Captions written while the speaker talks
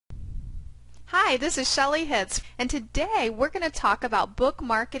Hi, this is Shelly Hitz, and today we're going to talk about book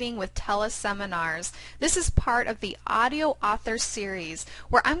marketing with teleseminars. This is part of the Audio Author Series,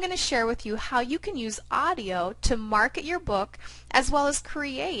 where I'm going to share with you how you can use audio to market your book as well as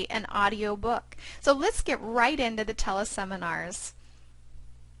create an audio book. So let's get right into the teleseminars.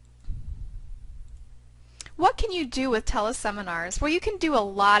 What can you do with teleseminars? Well, you can do a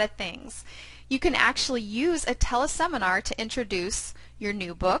lot of things. You can actually use a teleseminar to introduce your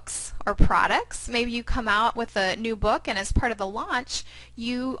new books or products. Maybe you come out with a new book and as part of the launch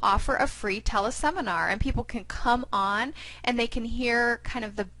you offer a free teleseminar and people can come on and they can hear kind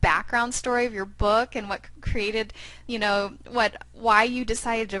of the background story of your book and what created, why you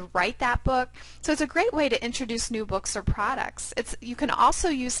decided to write that book. So it's a great way to introduce new books or products. You can also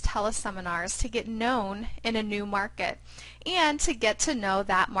use teleseminars to get known in a new market and to get to know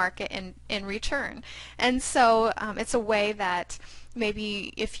that market in return. And so it's a way that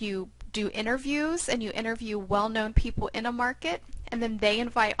maybe if you do interviews and you interview well-known people in a market and then they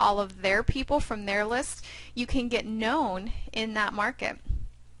invite all of their people from their list, you can get known in that market.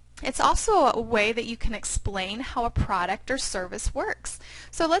 It's also a way that you can explain how a product or service works.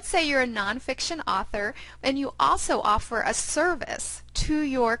 So let's say you're a nonfiction author and you also offer a service to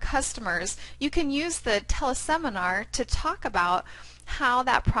your customers. You can use the teleseminar to talk about how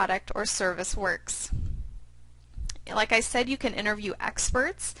that product or service works. Like I said, you can interview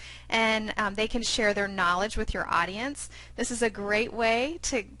experts and they can share their knowledge with your audience. This is a great way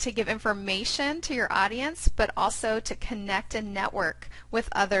to give information to your audience, but also to connect and network with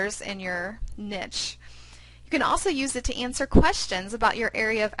others in your niche. You can also use it to answer questions about your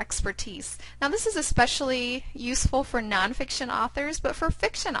area of expertise. Now this is especially useful for nonfiction authors, but for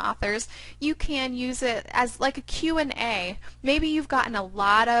fiction authors you can use it as like a Q&A. Maybe you've gotten a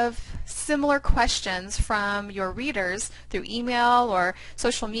lot of similar questions from your readers through email or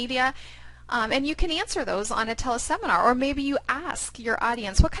social media. And you can answer those on a teleseminar, or maybe you ask your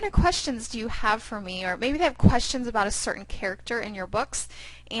audience, what kind of questions do you have for me? Or maybe they have questions about a certain character in your books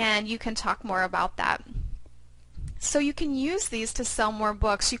and you can talk more about that. So you can use these to sell more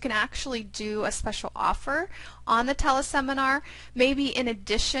books. You can actually do a special offer on the teleseminar. Maybe in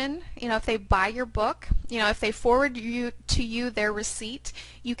addition, if they buy your book, if they forward to you their receipt,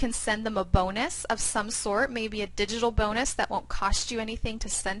 you can send them a bonus of some sort, maybe a digital bonus that won't cost you anything to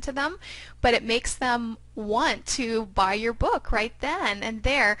send to them, but it makes them want to buy your book right then and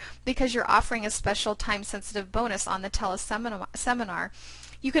there because you're offering a special time-sensitive bonus on the teleseminar.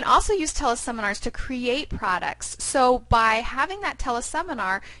 You can also use teleseminars to create products. So by having that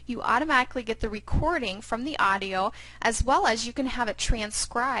teleseminar, you automatically get the recording from the audio as well as you can have it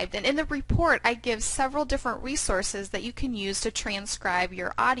transcribed. And in the report, I give several different resources that you can use to transcribe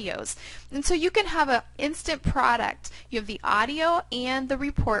your audios. And so you can have an instant product. You have the audio and the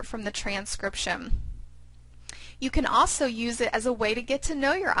report from the transcription. You can also use it as a way to get to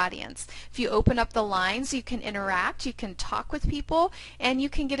know your audience. If you open up the lines, you can interact, you can talk with people, and you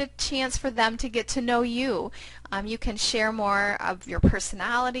can get a chance for them to get to know you. You can share more of your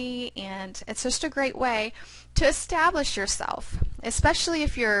personality, and it's just a great way to establish yourself, especially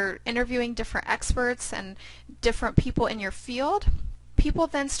if you're interviewing different experts and different people in your field. People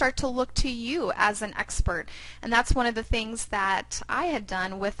then start to look to you as an expert, and that's one of the things that I had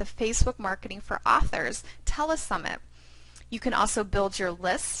done with the Facebook Marketing for Authors Telesummit. You can also build your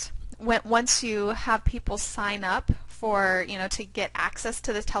list. Once you have people sign up for, to get access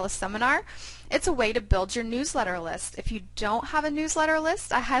to the teleseminar, it's a way to build your newsletter list. If you don't have a newsletter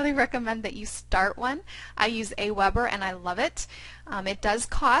list, I highly recommend that you start one. I use Aweber and I love it. It does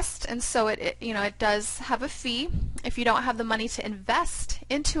cost, and so it does have a fee. If you don't have the money to invest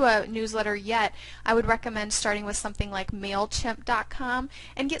into a newsletter yet, I would recommend starting with something like MailChimp.com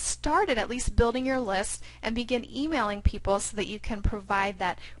and get started at least building your list and begin emailing people so that you can provide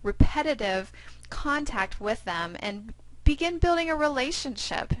that repetitive contact with them and begin building a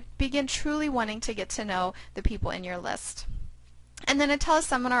relationship. Begin truly wanting to get to know the people in your list. And then a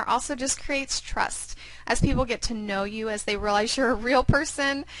teleseminar also just creates trust. As people get to know you, as they realize you're a real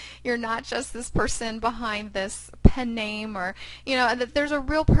person, you're not just this person behind this pen name, or that there's a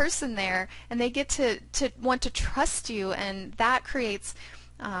real person there, and they get to want to trust you, and that creates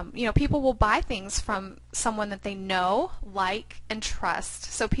people will buy things from someone that they know, like, and trust.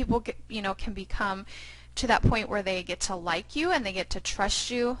 So people can become to that point where they get to like you and they get to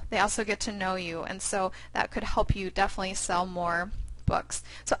trust you. They also get to know you, and so that could help you definitely sell more books.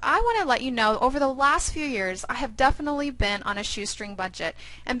 So I want to let you know, over the last few years I have definitely been on a shoestring budget,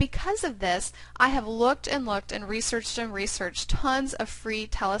 and because of this I have looked and researched tons of free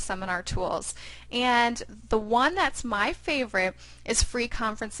teleseminar tools, and the one that's my favorite is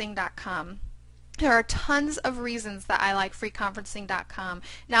Freeconferencing.com. There are tons of reasons that I like Freeconferencing.com.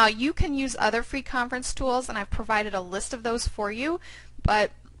 Now, you can use other free conference tools, and I've provided a list of those for you,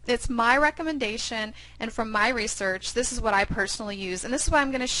 but it's my recommendation, and from my research, this is what I personally use, and this is what I'm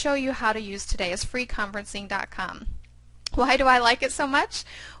going to show you how to use today, is Freeconferencing.com. Why do I like it so much?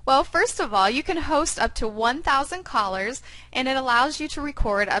 Well, first of all, you can host up to 1,000 callers, and it allows you to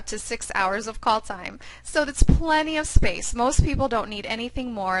record up to 6 hours of call time. So that's plenty of space. Most people don't need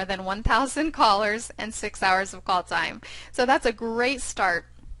anything more than 1,000 callers and 6 hours of call time. So that's a great start.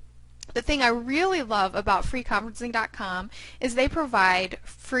 The thing I really love about freeconferencing.com is they provide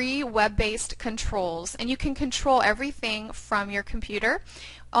free web-based controls, and you can control everything from your computer.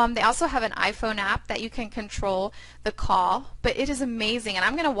 They also have an iPhone app that you can control the call, but it is amazing, and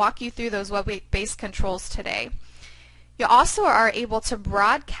I'm going to walk you through those web-based controls today. You also are able to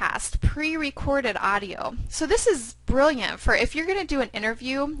broadcast pre-recorded audio. So this is brilliant for if you're going to do an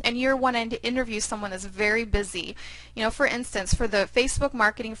interview and you're wanting to interview someone that's very busy. You know, for instance, for the Facebook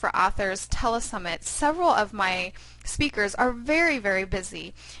Marketing for Authors Telesummit, several of my speakers are very, very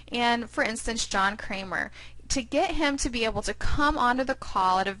busy. And for instance, John Kramer, to get him to be able to come onto the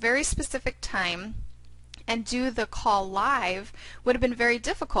call at a very specific time and do the call live would have been very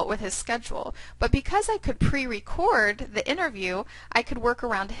difficult with his schedule. But because I could pre-record the interview, I could work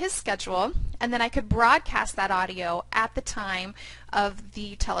around his schedule, and then I could broadcast that audio at the time of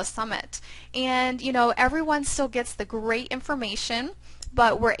the Telesummit. And you know, everyone still gets the great information,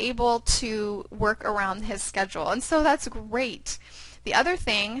 but we're able to work around his schedule, and so that's great. The other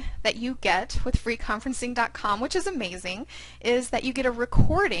thing that you get with freeconferencing.com, which is amazing, is that you get a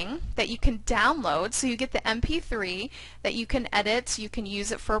recording that you can download. So you get the MP3 that you can edit, you can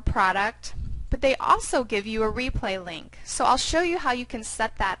use it for a product, but they also give you a replay link. So I'll show you how you can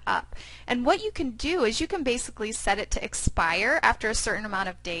set that up. And what you can do is you can basically set it to expire after a certain amount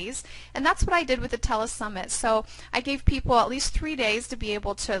of days, and that's what I did with the Telesummit. So I gave people at least 3 days to be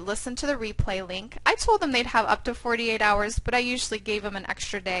able to listen to the replay link. I told them they'd have up to 48 hours, but I usually gave them an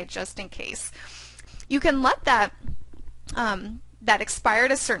extra day just in case. You can let that expire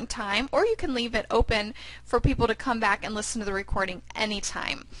at a certain time, or you can leave it open for people to come back and listen to the recording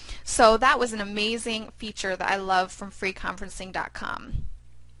anytime. So that was an amazing feature that I love from freeconferencing.com.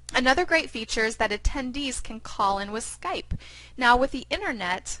 Another great feature is that attendees can call in with Skype. Now with the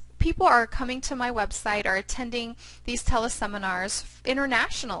internet, people are coming to my website or attending these teleseminars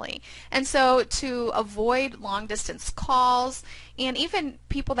internationally. And so to avoid long distance calls, and even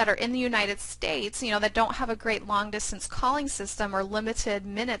people that are in the United States, you know, that don't have a great long distance calling system or limited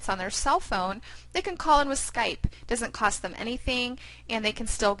minutes on their cell phone, they can call in with Skype. It doesn't cost them anything, and they can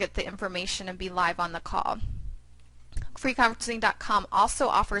still get the information and be live on the call. Freeconferencing.com also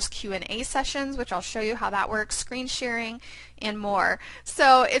offers Q&A sessions, which I'll show you how that works, screen sharing, and more.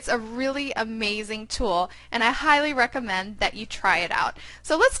 So it's a really amazing tool, and I highly recommend that you try it out.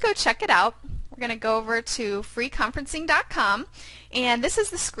 So let's go check it out. We're going to go over to freeconferencing.com, and this is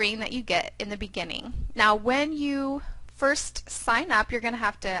the screen that you get in the beginning. Now when you first sign up, you're going to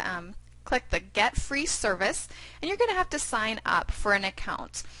have to click the Get Free Service, and you're going to have to sign up for an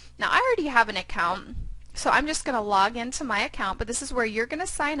account. Now I already have an account, so I'm just going to log into my account, but this is where you're going to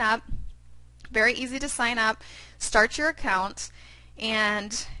sign up. Very easy to sign up, start your account,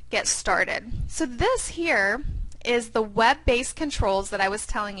 and get started. So this here is the web-based controls that I was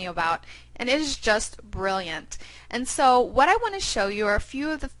telling you about, and it is just brilliant. And so what I want to show you are a few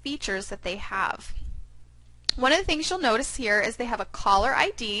of the features that they have. One of the things you'll notice here is they have a caller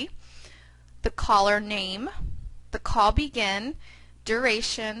ID, the caller name, the call begin,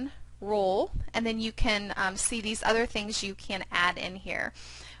 duration, role, and then you can see these other things you can add in here.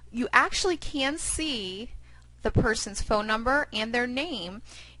 You actually can see the person's phone number and their name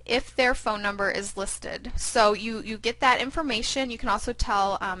if their phone number is listed. So you get that information. You can also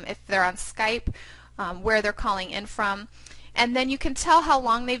tell if they're on Skype, where they're calling in from, and then you can tell how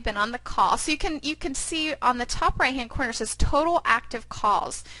long they've been on the call. So you can see on the top right hand corner it says total active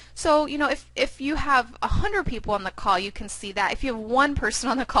calls. So you know, if you have 100 people on the call, you can see that. If you have one person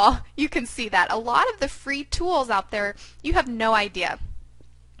on the call, you can see that. A lot of the free tools out there, you have no idea.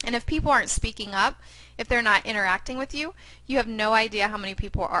 And if people aren't speaking up, if they're not interacting with you, you have no idea how many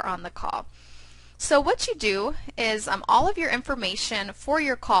people are on the call. So what you do is all of your information for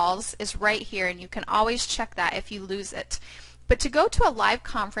your calls is right here, and you can always check that if you lose it. But to go to a live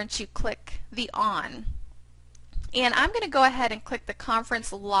conference, you click the on. And I'm going to go ahead and click the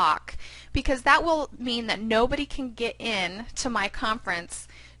conference lock, because that will mean that nobody can get in to my conference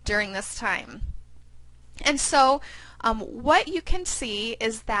during this time. And so what you can see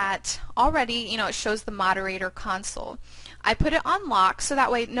is that already, you know, it shows the moderator console. I put it on lock so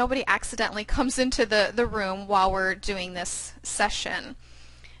that way nobody accidentally comes into the room while we're doing this session.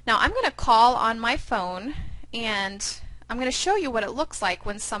 Now I'm going to call on my phone, and I'm going to show you what it looks like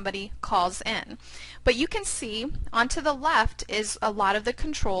when somebody calls in. But you can see on to the left is a lot of the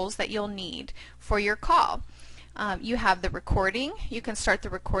controls that you'll need for your call. You have the recording. You can start the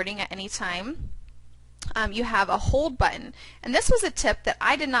recording at any time. You have a hold button, and this was a tip that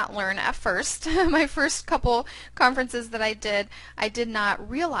I did not learn at first. My first couple conferences that I did not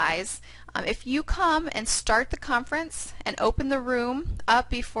realize if you come and start the conference and open the room up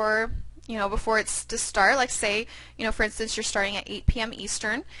before it's to start, like say, for instance, you're starting at 8 p.m.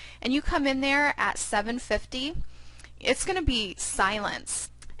 Eastern, and you come in there at 7:50, it's going to be silence.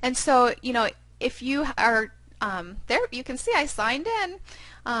 And so, if you are there, you can see I signed in,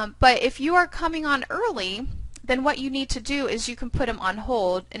 but if you are coming on early, then what you need to do is you can put them on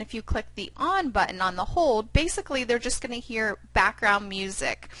hold, and if you click the on button on the hold, basically they're just going to hear background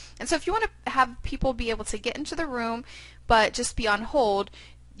music. And so if you want to have people be able to get into the room but just be on hold,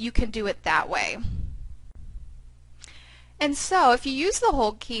 you can do it that way. And so if you use the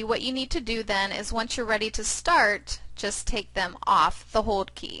hold key, what you need to do then is once you're ready to start, just take them off the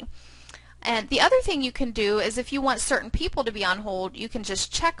hold key. And the other thing you can do is if you want certain people to be on hold, you can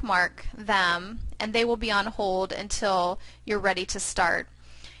just check mark them and they will be on hold until you're ready to start.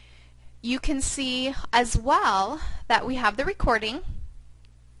 You can see as well that we have the recording,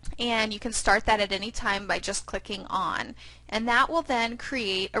 and you can start that at any time by just clicking on, and that will then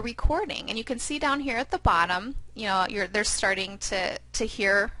create a recording. And you can see down here at the bottom, they're starting to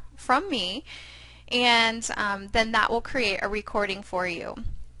hear from me, and then that will create a recording for you.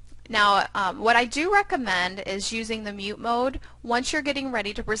 Now, what I do recommend is using the mute mode once you're getting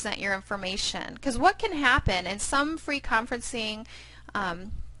ready to present your information, because what can happen in some free conferencing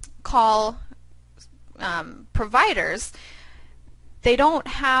call providers, they don't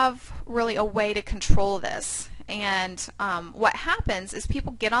have really a way to control this, and what happens is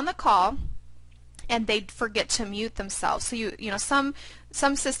people get on the call and they forget to mute themselves. So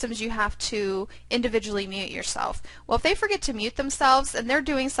some systems you have to individually mute yourself. Well, if they forget to mute themselves and they're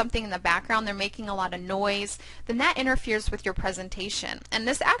doing something in the background, they're making a lot of noise, then that interferes with your presentation. And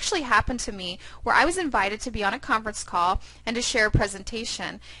this actually happened to me where I was invited to be on a conference call and to share a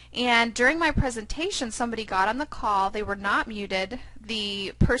presentation. And during my presentation, somebody got on the call, they were not muted.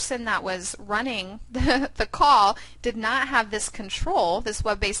 The person that was running the call did not have this control, this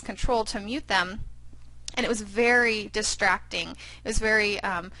web-based control to mute them. And it was very distracting. It was very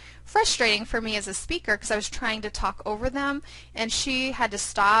frustrating for me as a speaker because I was trying to talk over them, and she had to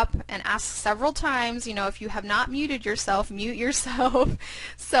stop and ask several times, if you have not muted yourself, mute yourself.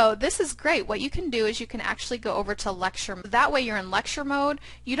 So this is great. What you can do is you can actually go over to lecture. That way you're in lecture mode.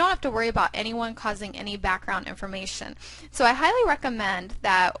 You don't have to worry about anyone causing any background information. So I highly recommend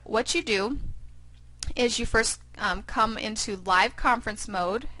that what you do is you first come into live conference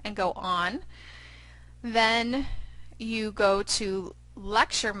mode and go on. Then you go to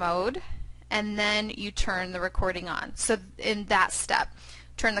lecture mode, and then you turn the recording on. So in that step,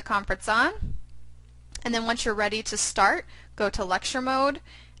 turn the conference on, and then once you're ready to start, go to lecture mode,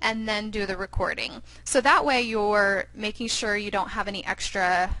 and then do the recording. So that way you're making sure you don't have any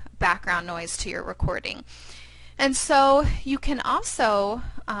extra background noise to your recording. And so you can also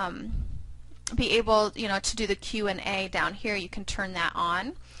be able, to do the Q&A down here. You can turn that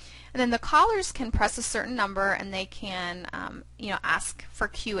on. And then the callers can press a certain number and they can ask for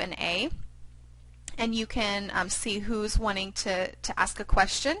Q&A, and you can see who's wanting to ask a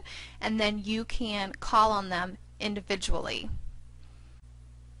question, and then you can call on them individually.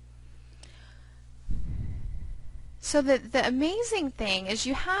 So the amazing thing is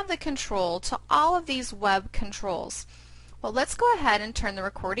you have the control to all of these web controls. Well, let's go ahead and turn the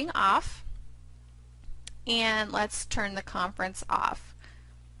recording off, and let's turn the conference off.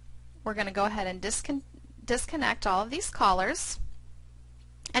 We're going to go ahead and disconnect all of these callers,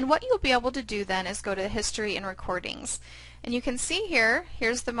 and what you'll be able to do then is go to History and Recordings, and you can see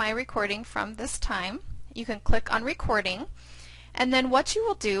here's my recording from this time. You can click on Recording, and then what you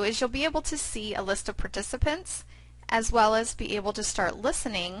will do is you'll be able to see a list of participants as well as be able to start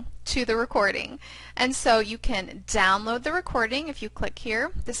listening to the recording. And so you can download the recording. If you click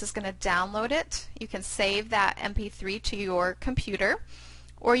here, this is going to download it. You can save that MP3 to your computer,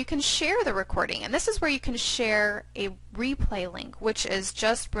 or you can share the recording, and this is where you can share a replay link, which is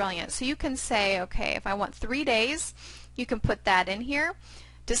just brilliant. So you can say, okay, if I want 3 days, you can put that in here.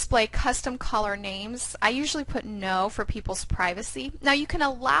 Display custom color names. I usually put no for people's privacy. Now you can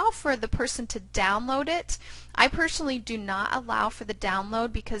allow for the person to download it. I personally do not allow for the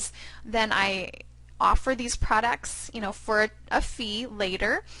download because then I offer these products, for a fee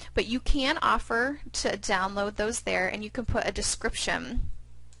later, but you can offer to download those there, and you can put a description.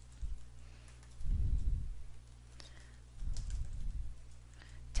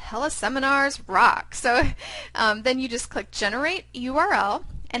 Teleseminars rock. So then you just click generate URL,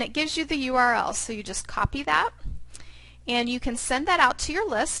 and it gives you the URL. So you just copy that, and you can send that out to your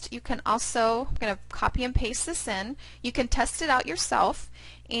list. You can also, I'm going to copy and paste this in. You can test it out yourself,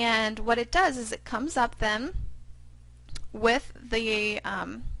 and what it does is it comes up then with the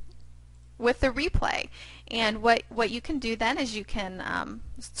replay. And what you can do then is you can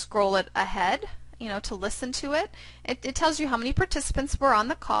scroll it ahead, to listen to it. It tells you how many participants were on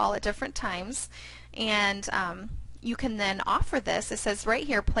the call at different times, and you can then offer this. It says right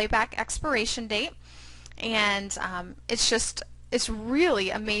here, playback expiration date, and it's really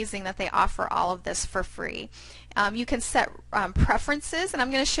amazing that they offer all of this for free. You can set preferences, and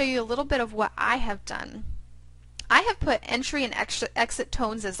I'm going to show you a little bit of what I have done. I have put entry and exit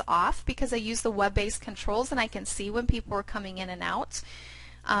tones as off because I use the web-based controls and I can see when people are coming in and out.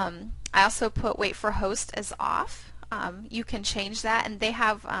 I also put wait for host as off. You can change that, and they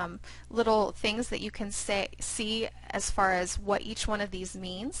have little things that you can see as far as what each one of these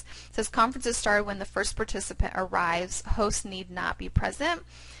means. It says conferences started when the first participant arrives. Host need not be present.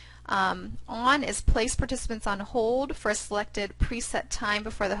 On is place participants on hold for a selected preset time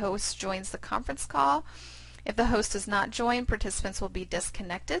before the host joins the conference call. If the host does not join, participants will be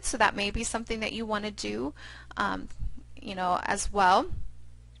disconnected. So that may be something that you want to do, as well.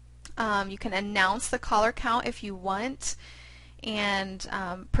 You can announce the caller count if you want, and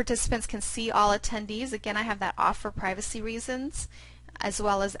participants can see all attendees. Again, I have that off for privacy reasons, as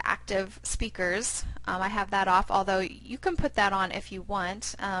well as active speakers. I have that off, although you can put that on if you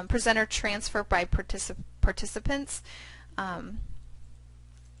want. Presenter transfer by participants. I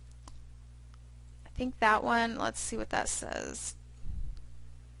think that one, let's see what that says.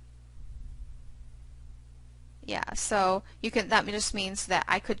 Yeah, so you can, that just means that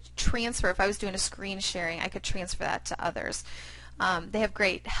I could transfer, if I was doing a screen sharing, I could transfer that to others. They have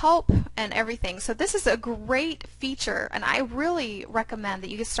great help and everything. So this is a great feature, and I really recommend that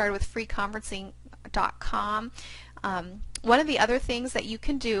you get started with Freeconferencingcom. One of the other things that you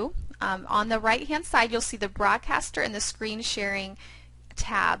can do, on the right hand side you'll see the broadcaster and the screen sharing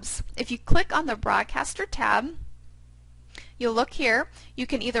tabs. If you click on the broadcaster tab, you'll look here. You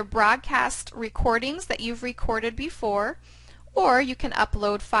can either broadcast recordings that you've recorded before, or you can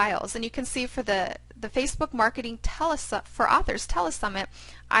upload files. And you can see for the Facebook Marketing for Authors Telesummit,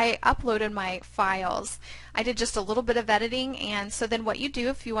 I uploaded my files. I did just a little bit of editing, and so then what you do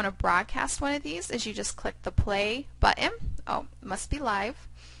if you want to broadcast one of these is you just click the play button. Oh, it must be live.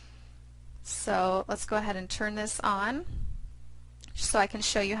 So let's go ahead and turn this on so I can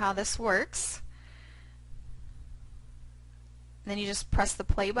show you how this works. And then you just press the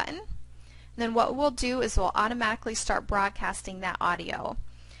play button. And then what we'll do is we'll automatically start broadcasting that audio.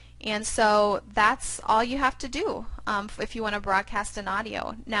 And so that's all you have to do if you want to broadcast an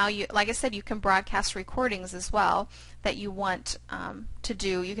audio. Now, like I said, you can broadcast recordings as well that you want to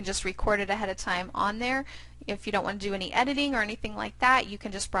do. You can just record it ahead of time on there. If you don't want to do any editing or anything like that, you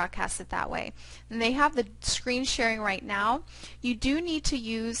can just broadcast it that way. And they have the screen sharing right now. You do need to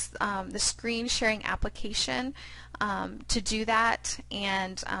use the screen sharing application to do that,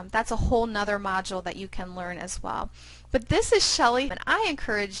 and that's a whole nother module that you can learn as well. But this is Shelley, and I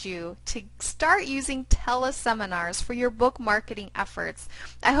encourage you to start using teleseminars for your book marketing efforts.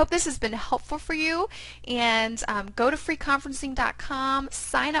 I hope this has been helpful for you, and go to freeconferencing.com,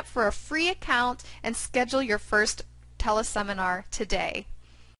 sign up for a free account, and schedule your first teleseminar today.